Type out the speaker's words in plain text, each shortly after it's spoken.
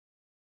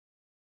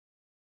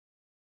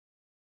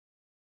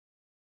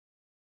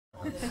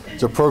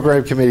So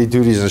program committee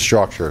duties and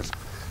structures.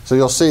 So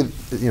you'll see,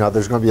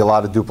 there's going to be a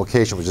lot of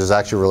duplication, which is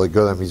actually really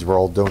good. That means we're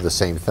all doing the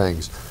same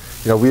things.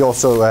 We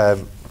also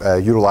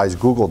utilize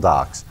Google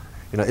Docs.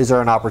 Is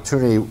there an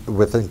opportunity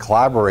within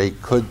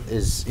Collaborate? Could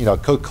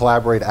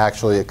Collaborate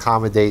actually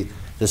accommodate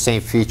the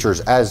same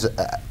features as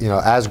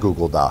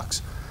Google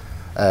Docs?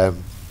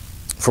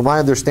 From my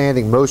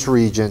understanding, most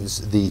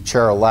regions, the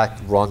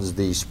chair-elect runs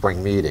the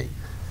spring meeting.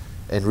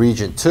 In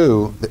Region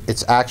 2,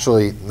 it's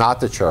actually not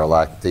the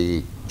chair-elect.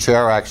 The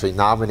chair actually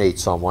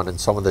nominates someone, and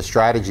some of the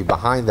strategy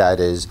behind that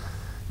is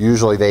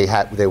usually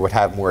they would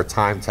have more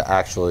time to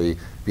actually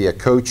be a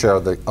co-chair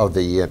of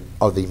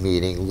the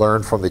meeting,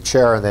 learn from the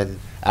chair, and then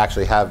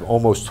actually have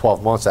almost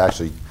 12 months to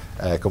actually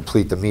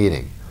complete the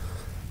meeting.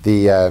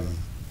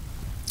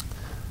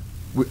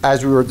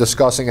 As we were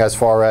discussing, as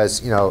far as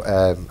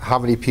how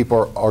many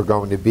people are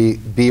going to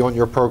be on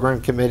your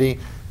program committee,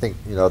 I think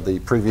the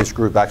previous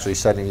group actually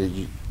said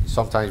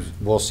sometimes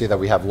we'll see that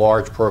we have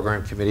large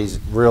program committees.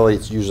 Really,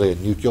 it's usually a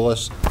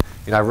nucleus.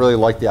 I really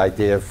like the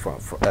idea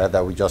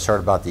that we just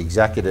heard about the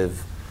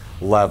executive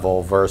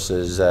level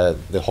versus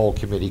the whole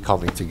committee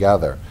coming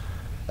together.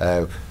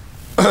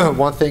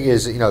 One thing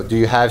is, do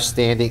you have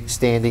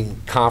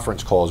standing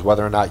conference calls,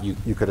 whether or not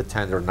you could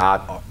attend or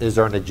not? Is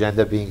there an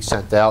agenda being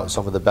sent out,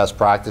 some of the best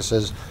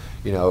practices?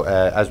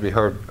 As we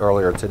heard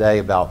earlier today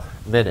about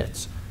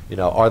minutes.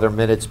 Are there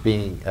minutes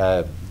being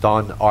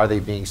done? Are they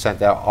being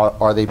sent out?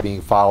 Are they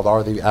being filed?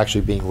 Are they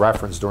actually being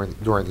referenced during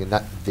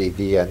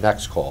the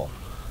next call?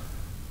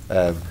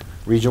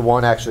 Region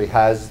 1 actually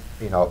has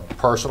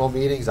personal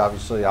meetings.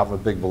 Obviously, I'm a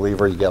big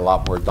believer you get a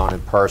lot more done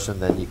in person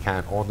than you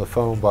can on the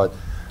phone, but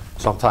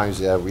sometimes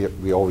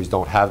we always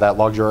don't have that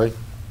luxury.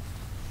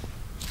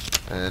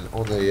 And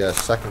on the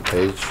second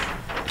page,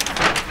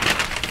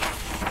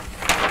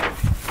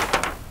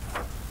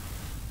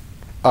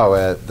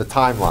 the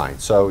timeline.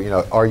 So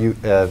are you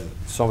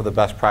some of the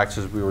best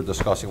practices we were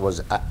discussing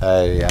was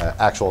a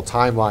actual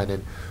timeline,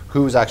 and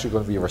who's actually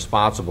going to be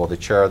responsible, the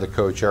chair, the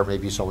co-chair,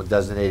 maybe someone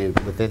designated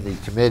within the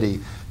committee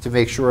to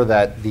make sure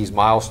that these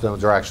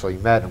milestones are actually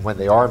met, and when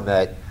they are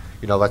met,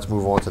 let's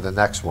move on to the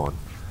next one.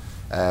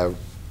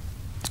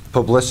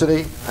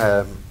 Publicity,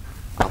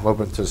 I'm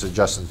open to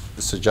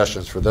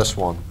suggestions for this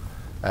one.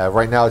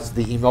 Right now it's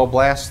the email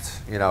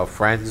blast,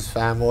 friends,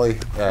 family,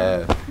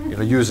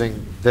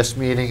 using this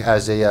meeting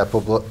as a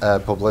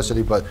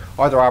publicity, but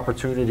are there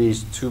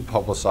opportunities to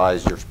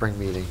publicize your spring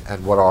meeting,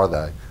 and what are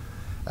they?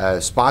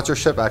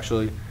 Sponsorship,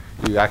 actually,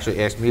 you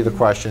actually asked me the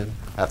question.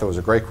 I thought it was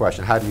a great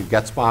question. How do you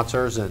get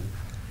sponsors? And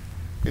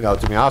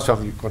to be honest,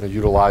 I'm going to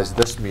utilize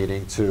this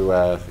meeting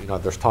to,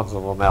 there's tons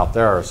of them out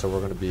there, so we're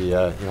going to be,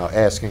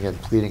 asking and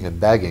pleading and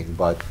begging.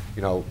 But,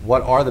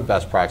 what are the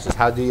best practices?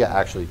 How do you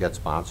actually get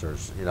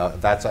sponsors?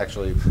 That's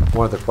actually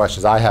one of the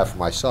questions I have for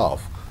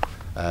myself.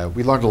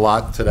 We learned a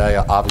lot today,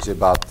 obviously,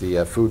 about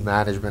the food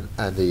management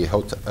and the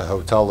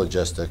hotel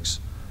logistics.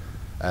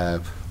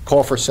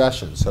 Call for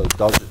sessions. So,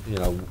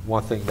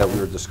 one thing that we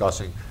were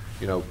discussing,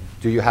 do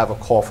you have a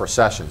call for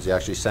sessions? You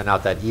actually send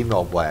out that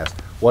email blast.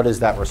 What is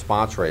that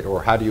response rate,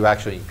 or how do you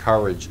actually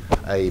encourage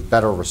a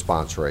better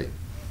response rate?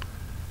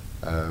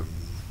 Karen,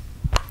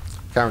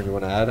 you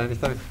want to add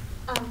anything?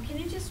 Can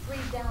you just read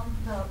down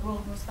the role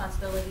and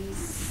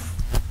responsibilities?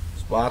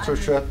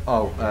 Sponsorship,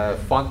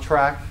 fund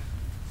track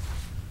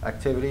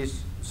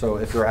activities. So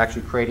if you're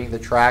actually creating the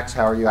tracks,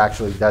 how are you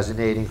actually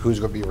designating who's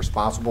going to be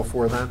responsible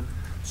for them?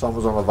 Some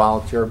was on a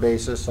volunteer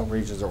basis. Some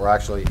regions that were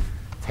actually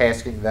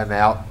tasking them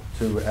out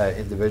to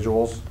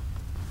individuals.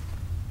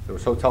 There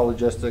was hotel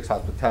logistics,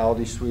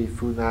 hospitality suite,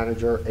 food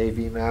manager,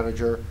 AV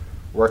manager,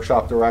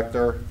 workshop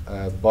director,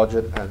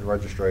 budget, and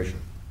registration.